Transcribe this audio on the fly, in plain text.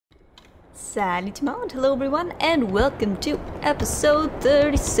Salut, hello everyone, and welcome to episode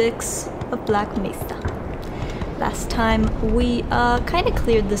 36 of Black Mesa. Last time we kind of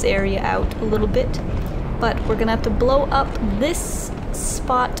cleared this area out a little bit, but we're gonna have to blow up this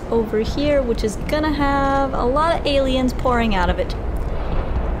spot over here, which is gonna have a lot of aliens pouring out of it.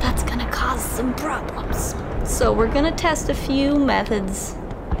 That's gonna cause some problems. So we're gonna test a few methods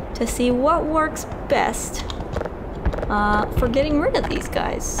to see what works best for getting rid of these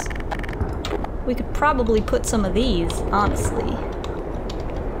guys. We could probably put some of these, honestly.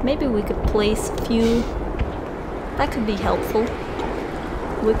 Maybe we could place a few. That could be helpful.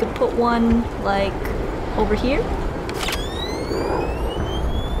 We could put one, like, over here.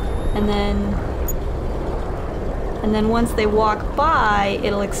 And then once they walk by,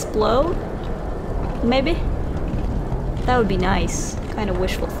 it'll explode. Maybe? That would be nice. Kind of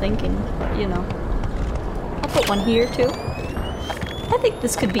wishful thinking, but, you know. I'll put one here, too. I think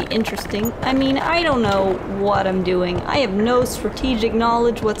this could be interesting. I mean, I don't know what I'm doing. I have no strategic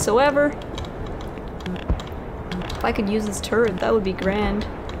knowledge whatsoever. If I could use this turret, that would be grand.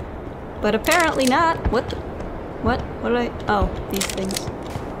 But apparently not. What the? What? What did I? Oh, these things.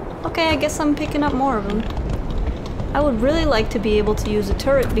 Okay, I guess I'm picking up more of them. I would really like to be able to use a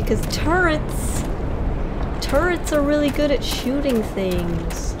turret because turrets are really good at shooting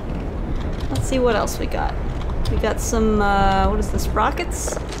things. Let's see what else we got. We got some, what is this,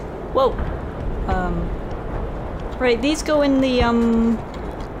 rockets? Whoa. Right, these go in the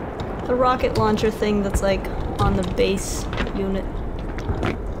rocket launcher thing that's like on the base unit.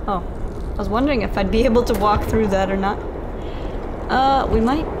 Oh, I was wondering if I'd be able to walk through that or not. We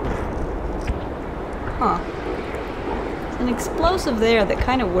might. Huh. There's an explosive there that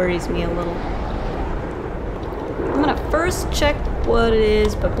kind of worries me a little. I'm gonna first check what it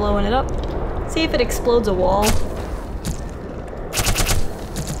is by blowing it up. See if it explodes a wall.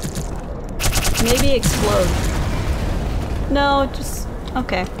 Maybe explode. No, just...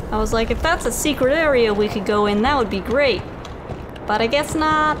 okay. I was like, if that's a secret area we could go in, that would be great. But I guess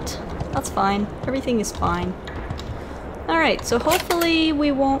not. That's fine. Everything is fine. Alright, so hopefully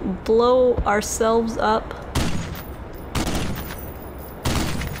we won't blow ourselves up.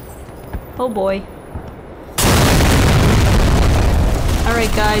 Oh boy.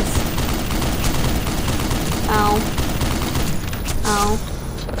 Alright, guys. Ow. Ow.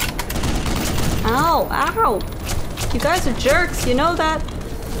 Ow! Ow! You guys are jerks, you know that?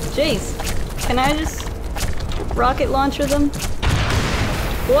 Jeez. Can I just rocket launcher them?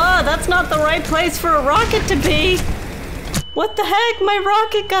 Whoa, that's not the right place for a rocket to be! What the heck? My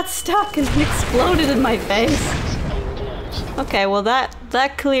rocket got stuck and exploded in my face. Okay, well that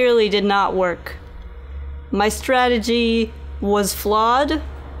clearly did not work. My strategy was flawed.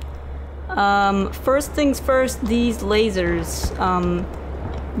 First things first, these lasers,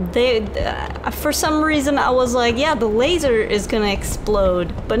 for some reason I was like, yeah, the laser is gonna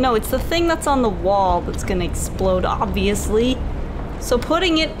explode. But no, it's the thing that's on the wall that's gonna explode, obviously. So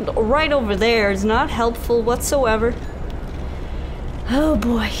putting it right over there is not helpful whatsoever. Oh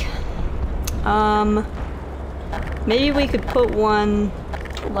boy. Maybe we could put one,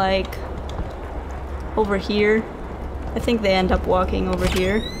 like, over here. I think they end up walking over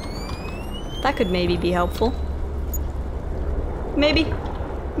here. That could maybe be helpful. Maybe.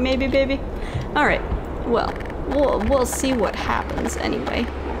 Maybe, baby. Alright. Well, we'll see what happens anyway.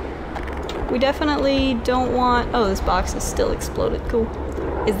 We definitely don't want... oh, this box is still exploded. Cool.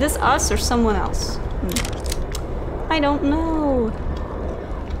 Is this us or someone else? I don't know.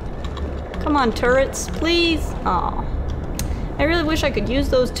 Come on, turrets, please. Aw. I really wish I could use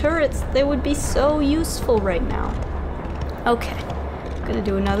those turrets. They would be so useful right now. Okay. Gonna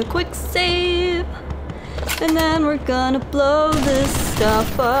do another quick save. And then we're gonna blow this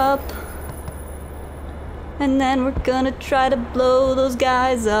stuff up. And then we're gonna try to blow those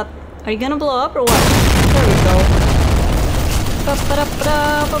guys up. Are you gonna blow up or what? There we go.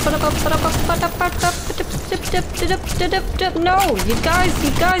 No, you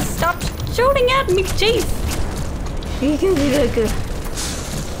guys, stop shooting at me, jeez.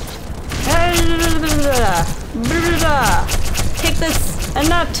 Take this, and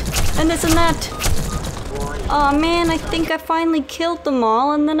that, and this and that. Aw, man, I think I finally killed them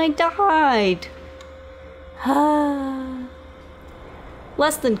all and then I died.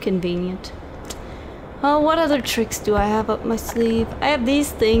 Less than convenient. Oh, what other tricks do I have up my sleeve? I have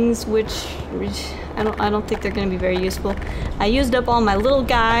these things which I don't think they're gonna be very useful. I used up all my little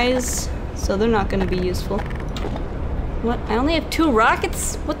guys, so they're not gonna be useful. What? I only have 2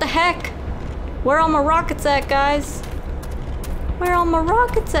 rockets? What the heck? Where are all my rockets at, guys? Where are all my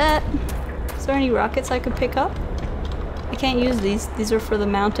rockets at? Is there any rockets I could pick up? I can't use these. These are for the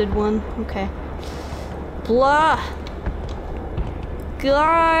mounted one. Okay. Blah!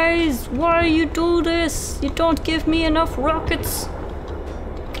 Guys, why you do this? You don't give me enough rockets.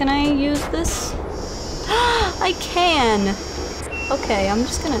 Can I use this? I can! Okay, I'm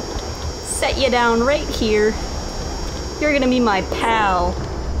just gonna set you down right here. You're gonna be my pal.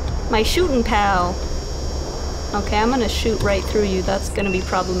 My shooting pal. Okay, I'm gonna shoot right through you. That's gonna be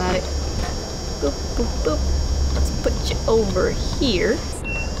problematic. Boop, boop, boop. Let's put you over here.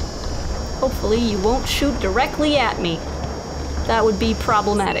 Hopefully you won't shoot directly at me. That would be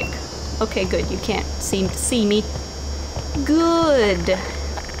problematic. Okay, good. You can't seem to see me. Good.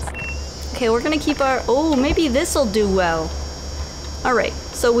 Okay, we're gonna keep our... Oh, maybe this'll do well. Alright,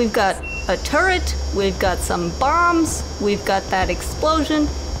 so we've got a turret, we've got some bombs, we've got that explosion,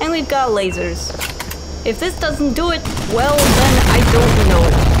 and we've got lasers. If this doesn't do it, well, then I don't know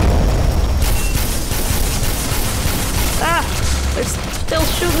it. Ah! They're still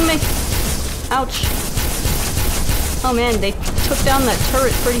shooting me. Ouch. Oh man, they took down that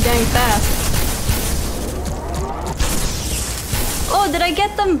turret pretty dang fast. Oh, did I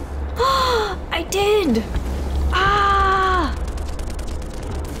get them? I did! Ah!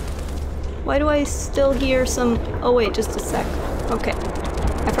 Why do I still hear some... Oh wait, just a sec. Okay.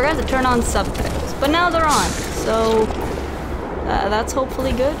 I forgot to turn on subtitles, but now they're on, so... that's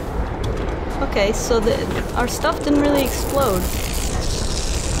hopefully good. Okay, so our stuff didn't really explode.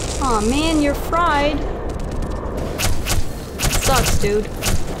 Aw man, you're fried. Sucks, dude.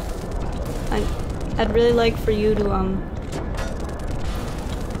 I'd really like for you to,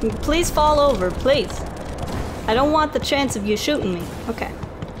 please fall over, please. I don't want the chance of you shooting me. Okay.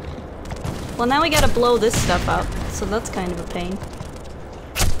 Well, now we gotta blow this stuff up, so that's kind of a pain.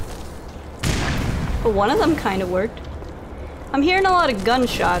 But one of them kind of worked. I'm hearing a lot of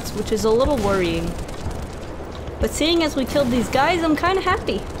gunshots, which is a little worrying. But seeing as we killed these guys, I'm kind of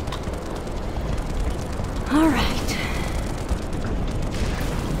happy. Alright.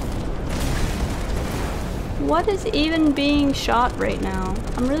 What is even being shot right now?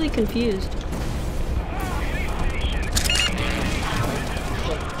 I'm really confused.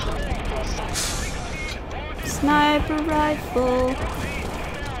 Sniper rifle.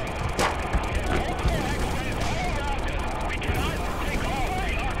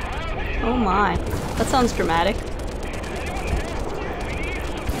 Oh my, that sounds dramatic.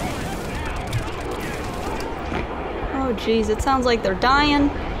 Oh geez, it sounds like they're dying.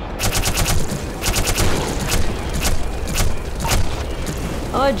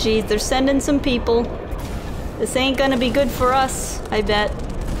 Oh geez, they're sending some people. This ain't gonna be good for us, I bet.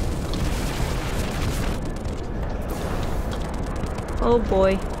 Oh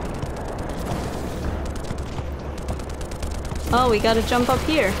boy. Oh, we gotta jump up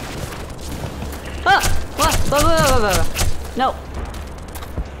here. Ah! What? No.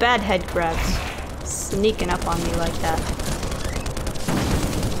 Bad head grabs. Sneaking up on me like that.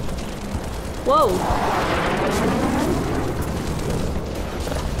 Whoa.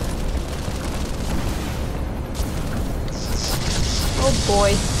 Oh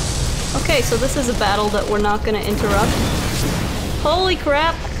boy. Okay, so this is a battle that we're not gonna interrupt. Holy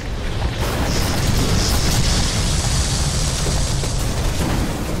crap!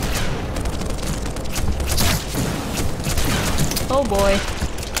 Oh boy.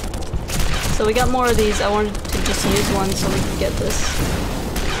 So we got more of these. I wanted to just use one so we could get this.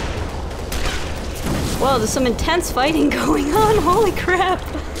 Whoa, there's some intense fighting going on. Holy crap!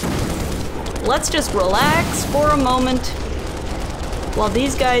 Let's just relax for a moment while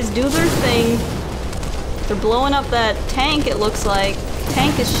these guys do their thing. They're blowing up that tank, it looks like.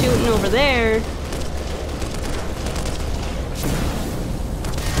 Tank is shooting over there.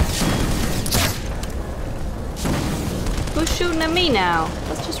 Who's shooting at me now?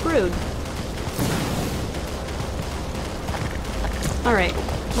 That's just rude. Alright,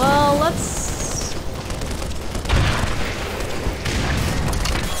 well, let's...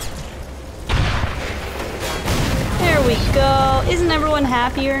 There we go. Isn't everyone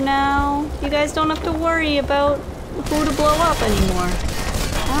happier now? You guys don't have to worry about who to blow up anymore.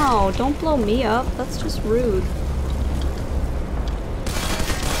 Ow, don't blow me up. That's just rude.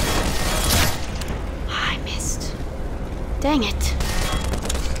 I missed. Dang it.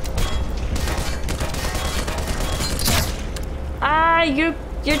 Ah, you're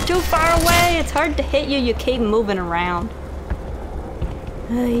too far away. It's hard to hit you. You keep moving around.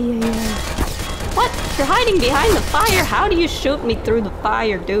 What? You're hiding behind the fire? How do you shoot me through the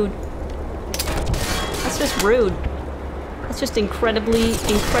fire, dude? That's just rude. That's just incredibly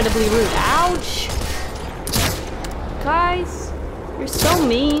rude. Ouch! Guys, you're so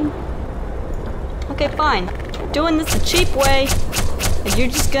mean. Okay, fine. doing this the cheap way, and you're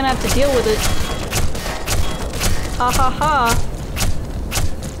just gonna have to deal with it. Ha ha ha.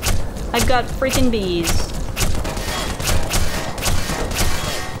 I've got freaking bees.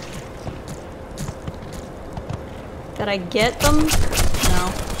 Did I get them?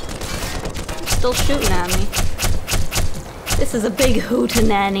 No. They're still shooting at me. This is a big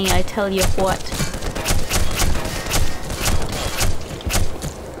hootenanny, I tell you what.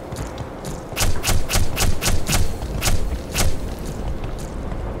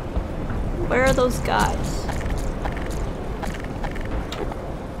 Where are those guys?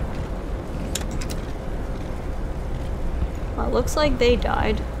 Well, it looks like they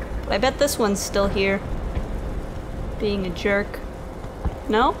died. But I bet this one's still here. Being a jerk.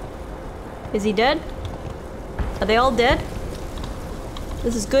 No? Is he dead? Are they all dead?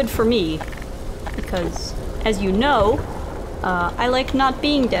 This is good for me. Because, as you know, I like not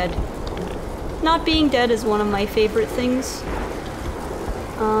being dead. Not being dead is one of my favorite things.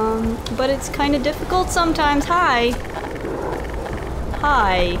 But it's kind of difficult sometimes. Hi.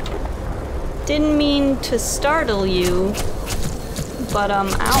 Hi. Didn't mean to startle you. But,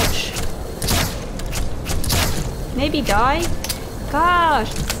 ouch. Maybe die?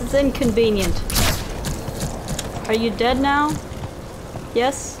 Gosh, this is inconvenient. Are you dead now?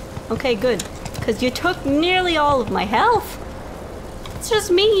 Yes? Okay, good. Because you took nearly all of my health. It's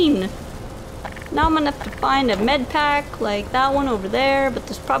just mean. Now I'm gonna have to find a med pack like that one over there, but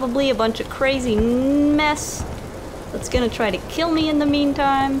there's probably a bunch of crazy mess that's gonna try to kill me in the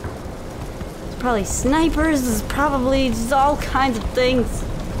meantime. There's probably snipers, there's probably just all kinds of things.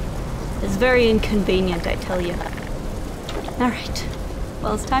 It's very inconvenient, I tell you. Alright.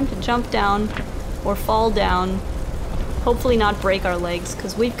 Well, it's time to jump down or fall down. Hopefully not break our legs,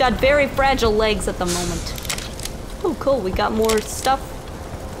 because we've got very fragile legs at the moment. Oh, cool, we got more stuff.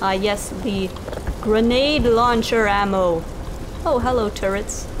 Yes, the grenade launcher ammo. Oh, hello,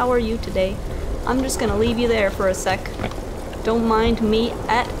 turrets. How are you today? I'm just gonna leave you there for a sec. Don't mind me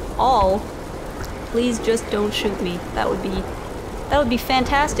at all. Please just don't shoot me. That would be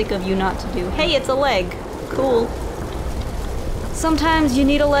fantastic of you not to do. Hey, it's a leg. Cool. Sometimes you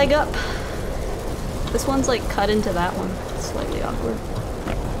need a leg up. This one's like cut into that one. It's slightly awkward.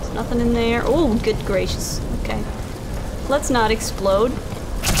 There's nothing in there. Oh, good gracious. Okay. Let's not explode.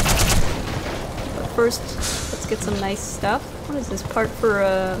 But first, let's get some nice stuff. What is this, part for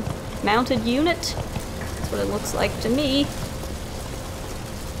a mounted unit? That's what it looks like to me.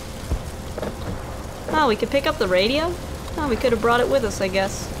 Oh, we could pick up the radio? Oh, we could have brought it with us, I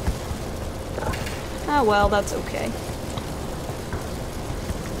guess. Oh well, that's okay.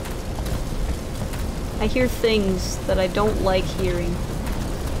 I hear things that I don't like hearing.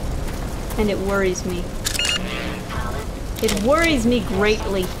 And it worries me. It worries me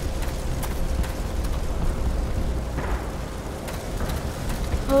greatly.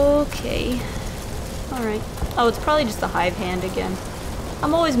 Okay. Alright. Oh, it's probably just a hive hand again.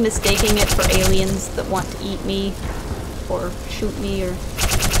 I'm always mistaking it for aliens that want to eat me. Or shoot me, or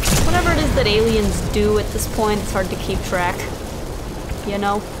whatever it is that aliens do at this point. It's hard to keep track. You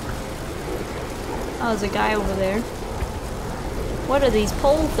know? Oh, there's a guy over there. What are these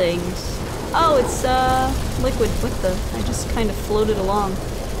pole things? Oh, it's, liquid. What the? I just kind of floated along.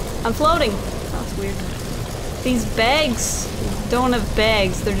 I'm floating! Oh, that's weird. These bags don't have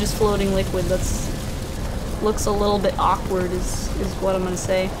bags. They're just floating liquid. That's... looks a little bit awkward, is what I'm gonna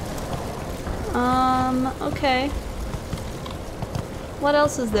say. Okay. What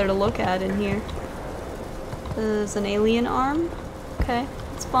else is there to look at in here? There's an alien arm. Okay,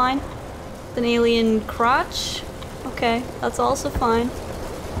 that's fine. An alien crotch. Okay, that's also fine.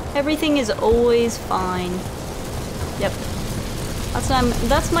 Everything is always fine. Yep.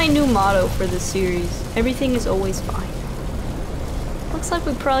 That's my new motto for this series. Everything is always fine. Looks like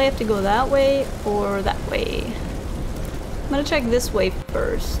we probably have to go that way or that way. I'm gonna check this way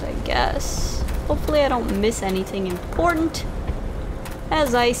first, I guess. Hopefully I don't miss anything important.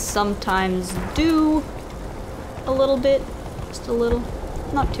 As I sometimes do. A little bit. Just a little.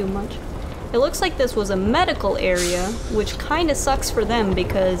 Not too much. It looks like this was a medical area, which kinda sucks for them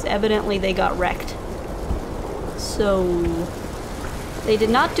because evidently they got wrecked. So... they did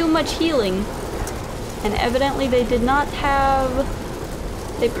not do much healing, and evidently they did not have...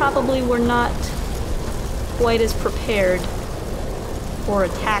 they probably were not quite as prepared for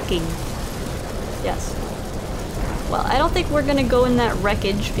attacking. Yes. Well, I don't think we're gonna go in that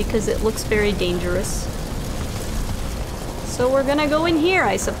wreckage because it looks very dangerous. So we're gonna go in here,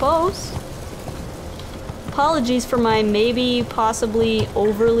 I suppose. Apologies for my maybe, possibly,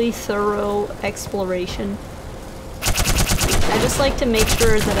 overly thorough exploration. I just like to make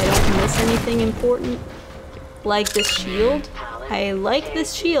sure that I don't miss anything important. like this shield. I like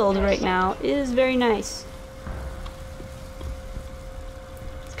this shield right now. It is very nice.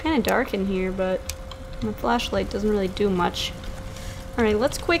 It's kind of dark in here, but my flashlight doesn't really do much. Alright,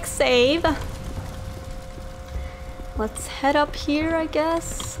 let's quick save. Let's head up here, I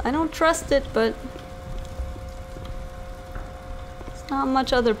guess. I don't trust it, but there's not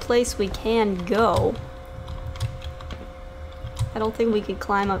much other place we can go. I don't think we could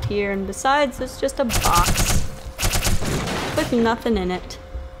climb up here, and besides, it's just a box with nothing in it.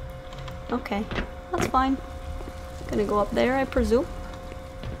 Okay, that's fine. Gonna go up there, I presume.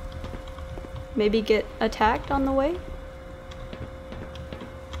 Maybe get attacked on the way?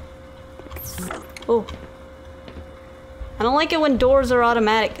 Oh. I don't like it when doors are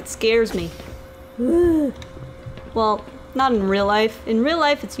automatic. It scares me. Well, not in real life. In real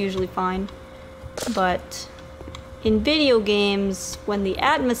life, it's usually fine. But in video games, when the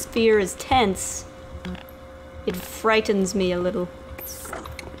atmosphere is tense, it frightens me a little.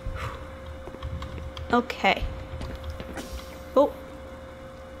 Okay. Oh.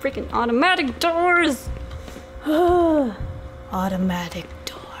 Freaking automatic doors! Automatic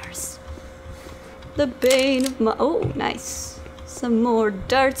doors. The bane of my... Oh, nice. Some more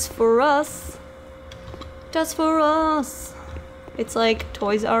darts for us. Darts for us. It's like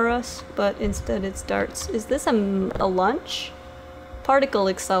Toys R Us, but instead it's darts. Is this a lunch? Particle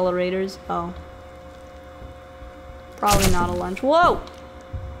accelerators. Oh. Probably not a lunch. Whoa!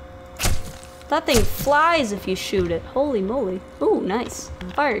 That thing flies if you shoot it. Holy moly. Ooh, nice.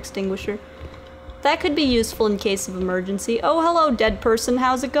 Fire extinguisher. That could be useful in case of emergency. Oh, hello, dead person.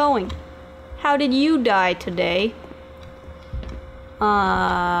 How's it going? How did you die today?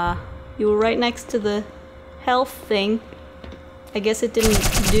 You were right next to the health thing. I guess it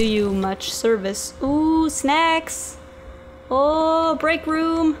didn't do you much service. Ooh, snacks! Oh, break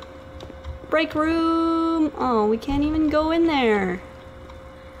room! Break room! Oh, we can't even go in there.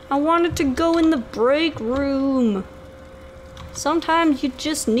 I wanted to go in the break room. Sometimes you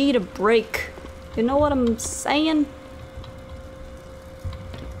just need a break. You know what I'm saying?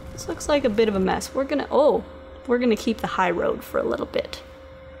 This looks like a bit of a mess. We're gonna keep the high road for a little bit.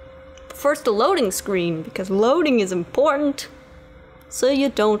 First a loading screen, because loading is important so you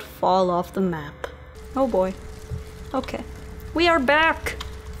don't fall off the map. Oh boy. Okay. We are back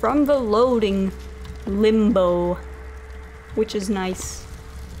from the loading limbo, which is nice.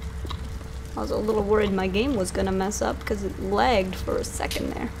 I was a little worried my game was gonna mess up because it lagged for a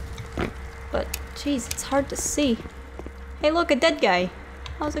second there. But, jeez, it's hard to see. Hey look, a dead guy.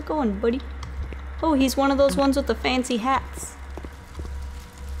 How's it going, buddy? Oh, he's one of those ones with the fancy hats.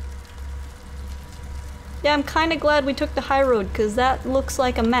 Yeah, I'm kinda glad we took the high road because that looks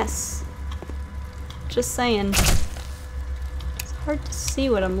like a mess. Just saying. It's hard to see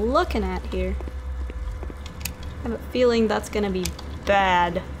what I'm looking at here. I have a feeling that's gonna be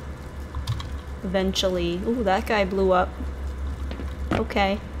bad. Eventually. Ooh, that guy blew up.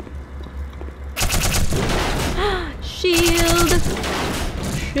 Okay. Shield!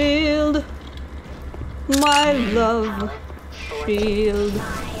 Shield! My love. Shield.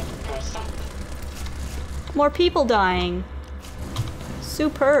 More people dying.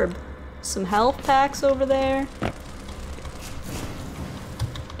 Superb. Some health packs over there.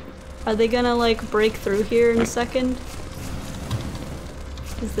 Are they gonna like break through here in a second?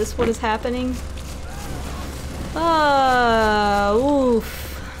 Is this what is happening? Ah, oof.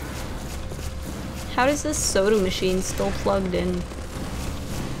 How is this soda machine still plugged in?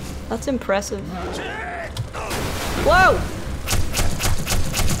 That's impressive. Whoa!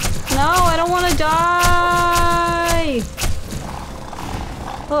 No, I don't want to die!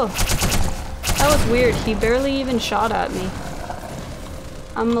 Oh. That was weird. He barely even shot at me.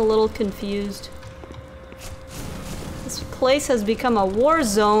 I'm a little confused. This place has become a war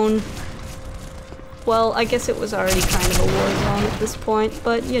zone. Well, I guess it was already kind of a war zone at this point,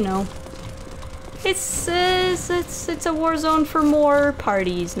 but you know. It's a war zone for more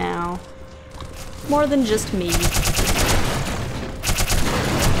parties now. More than just me.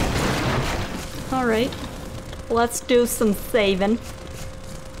 Alright. Let's do some saving.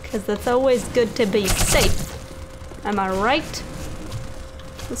 Because it's always good to be safe. Am I right?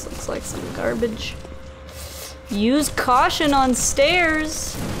 This looks like some garbage. Use caution on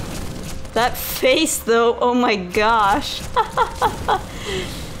stairs. That face though, oh my gosh.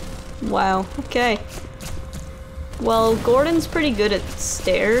 Wow, okay. Well, Gordon's pretty good at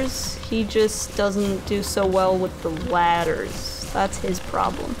stairs. He just doesn't do so well with the ladders. That's his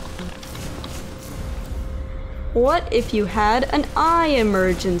problem. What if you had an eye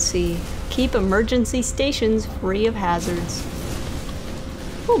emergency? Keep emergency stations free of hazards.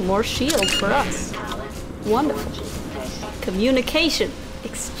 Oh, more shield for us. Wonderful. Communication,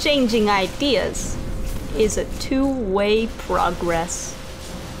 exchanging ideas, is a two-way process.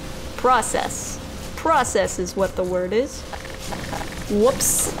 Process is what the word is.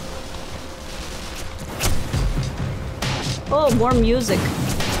 Whoops. Oh, more music.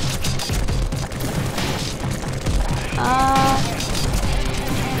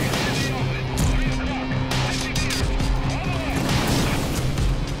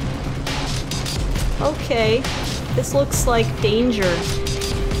 Okay. This looks like danger.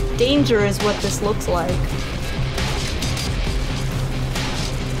 Danger is what this looks like.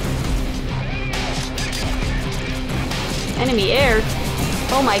 Enemy air?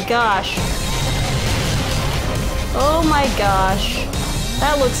 Oh my gosh. Oh my gosh.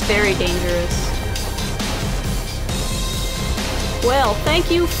 That looks very dangerous. Well,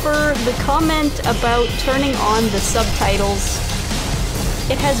 thank you for the comment about turning on the subtitles.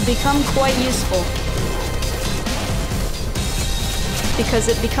 It has become quite useful. Because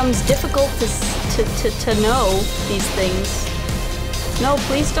it becomes difficult to know these things. No,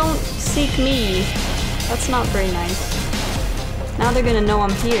 please don't seek me. That's not very nice. Now they're gonna know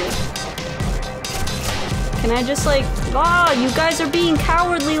I'm here. Can I just like... Ah, you guys are being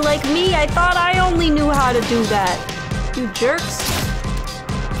cowardly like me! I thought I only knew how to do that! You jerks.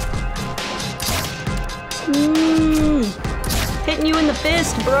 Hitting you in the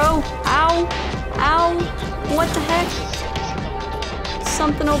fist, bro! Ow! Ow! What the heck?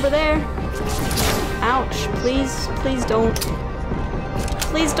 Something over there. Ouch. Please, please don't.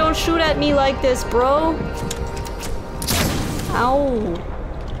 Please don't shoot at me like this, bro. Ow.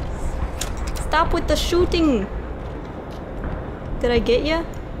 Stop with the shooting. Did I get ya?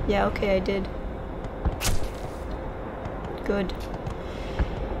 Yeah, okay, I did. Good.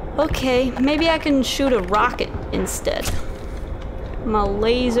 Okay, maybe I can shoot a rocket instead. My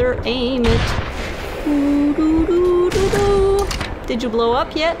laser aim it. Doo -doo -doo -doo -doo. Did you blow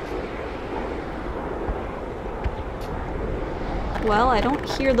up yet? Well, I don't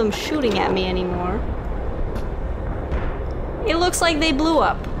hear them shooting at me anymore. It looks like they blew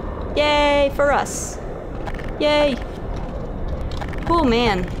up. Yay for us. Yay. Oh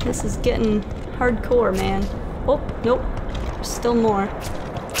man, this is getting hardcore, man. Oh, nope. There's still more.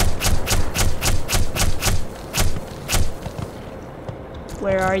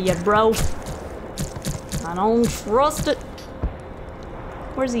 Where are you, bro? I don't trust it.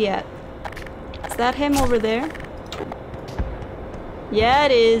 Where's he at? Is that him over there? Yeah,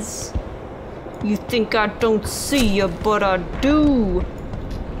 it is. You think I don't see you, but I do.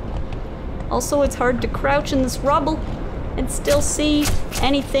 Also, it's hard to crouch in this rubble and still see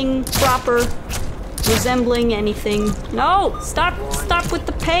anything proper, resembling anything. No! Stop! Stop with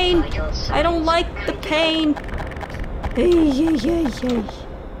the pain! I don't like the pain! Hey, hey, hey, hey.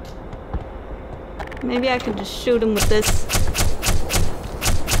 Maybe I can just shoot him with this.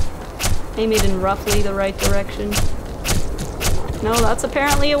 Aim it in roughly the right direction. No, that's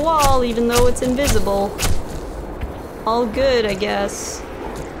apparently a wall, even though it's invisible. All good, I guess.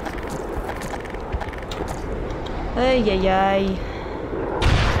 Ay, ay, ay.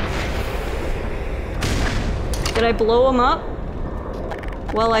 Did I blow him up?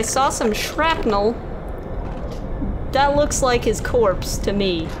 Well, I saw some shrapnel. That looks like his corpse to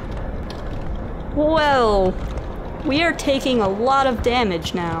me. Well, we are taking a lot of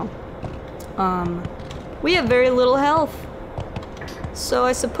damage now. We have very little health. So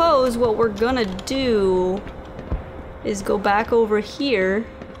I suppose what we're gonna do is go back over here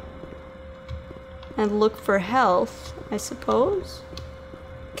and look for health, I suppose?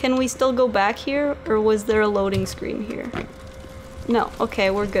 Can we still go back here, or was there a loading screen here? No, okay,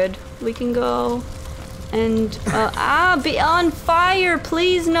 we're good. We can go and, be on fire!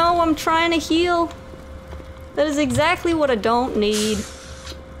 Please, no, I'm trying to heal. That is exactly what I don't need.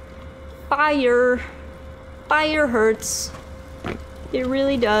 Fire. Fire hurts. It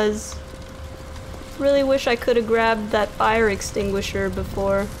really does. Really wish I could have grabbed that fire extinguisher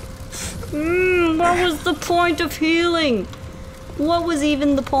before. What was the point of healing? What was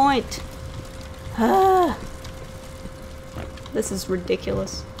even the point? This is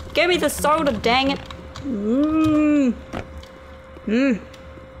ridiculous. Give me the soda, dang it!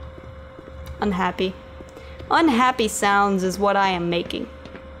 Unhappy. Unhappy sounds is what I am making.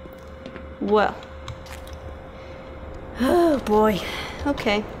 Well. Oh boy.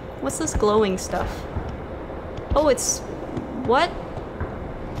 Okay. What's this glowing stuff? Oh, it's... what?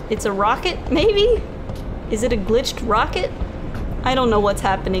 It's a rocket, maybe? Is it a glitched rocket? I don't know what's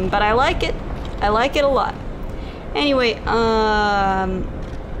happening, but I like it. I like it a lot. Anyway, well,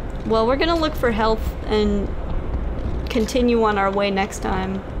 we're gonna look for health and continue on our way next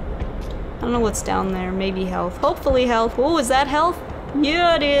time. I don't know what's down there. Maybe health. Hopefully health. Oh, is that health?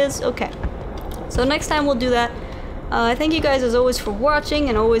 Yeah, it is. Okay. So next time we'll do that. Thank you guys as always for watching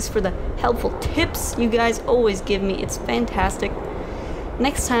and always for the helpful tips you guys always give me. It's fantastic.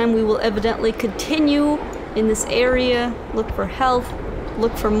 Next time we will evidently continue in this area, look for health,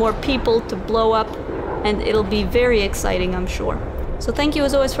 look for more people to blow up, and it'll be very exciting, I'm sure. So thank you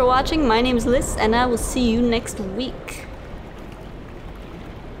as always for watching. My name is Liz, and I will see you next week.